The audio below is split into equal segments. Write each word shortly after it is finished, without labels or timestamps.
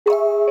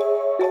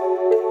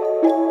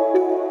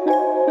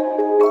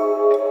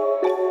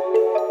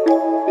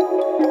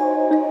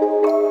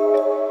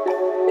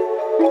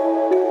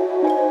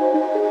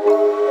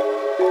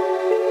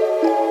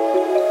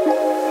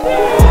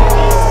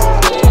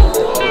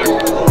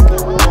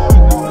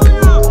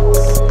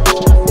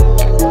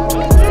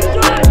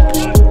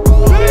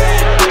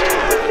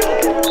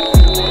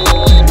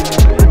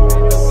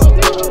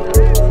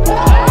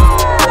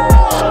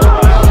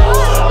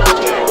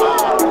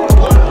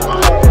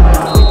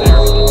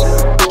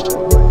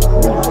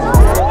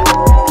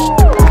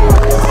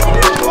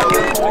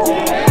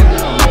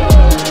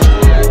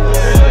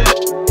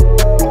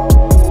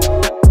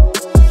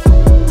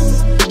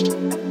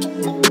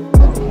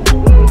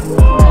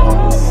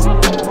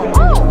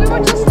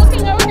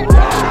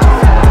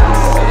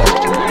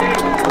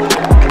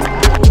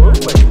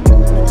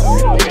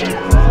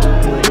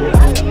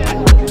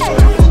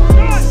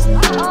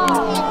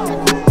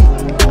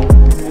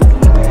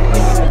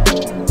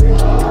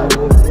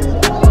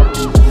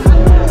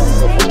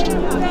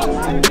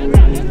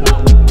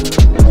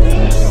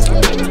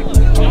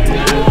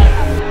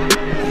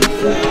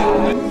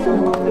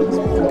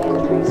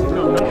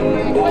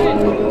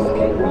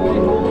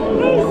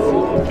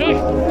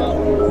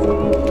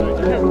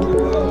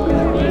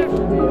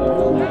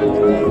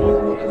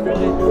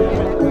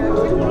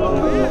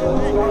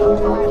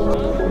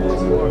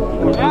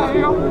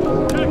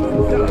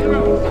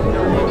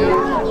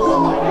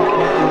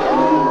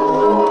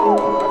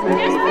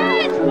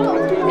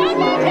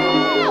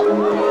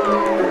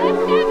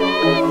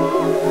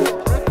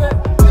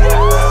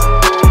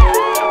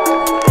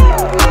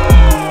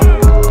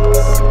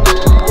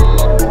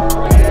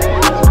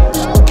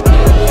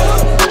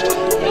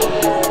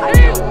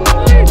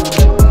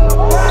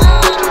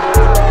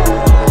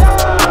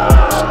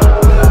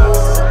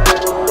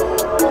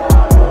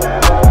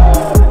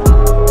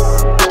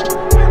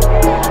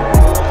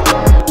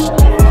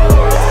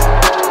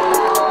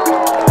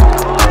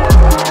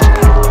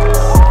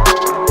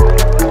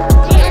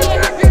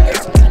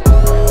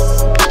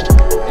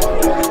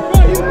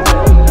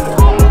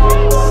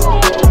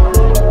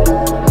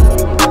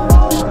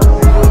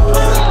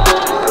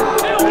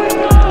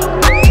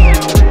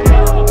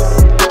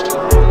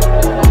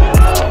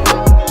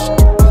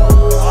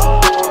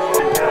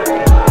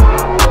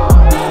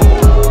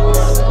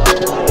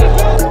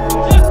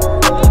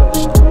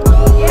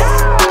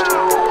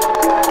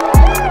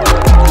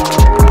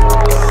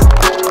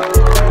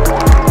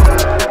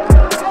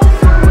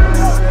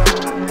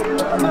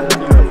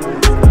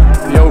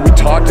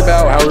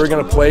we're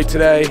going to play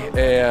today,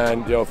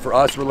 and for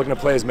us, we're looking to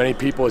play as many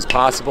people as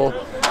possible.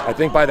 I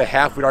think by the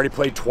half we'd already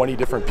played 20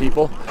 different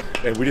people,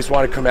 and we just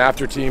want to come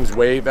after teams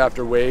wave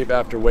after wave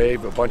after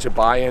wave, a bunch of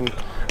buy-in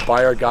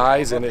by our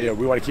guys, and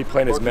we want to keep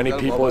playing as many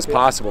people as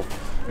possible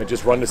and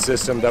just run the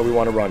system that we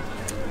want to run.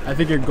 I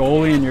think your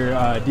goalie and your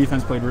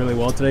defense played really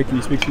well today. Can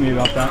you speak to me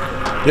about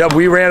that? Yeah,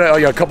 we ran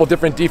a couple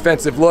different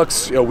defensive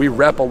looks. We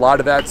rep a lot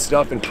of that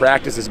stuff in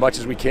practice as much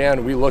as we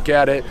can. We look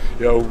at it.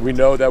 We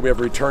know that we have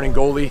a returning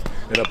goalie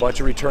and a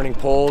bunch of returning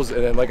pulls.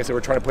 And then, like I said,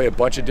 we're trying to play a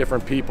bunch of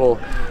different people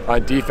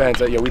on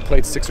defense. We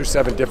played 6 or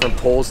 7 different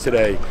pulls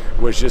today,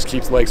 which just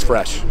keeps legs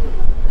fresh.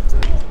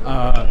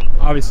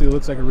 Obviously, it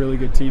looks like a really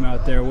good team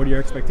out there. What are your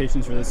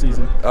expectations for this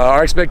season?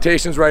 Our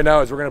expectations right now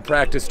is we're going to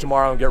practice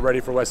tomorrow and get ready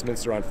for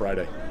Westminster on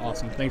Friday.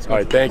 Awesome. Thanks, Coach. All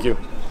right, thank you.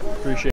 Appreciate it.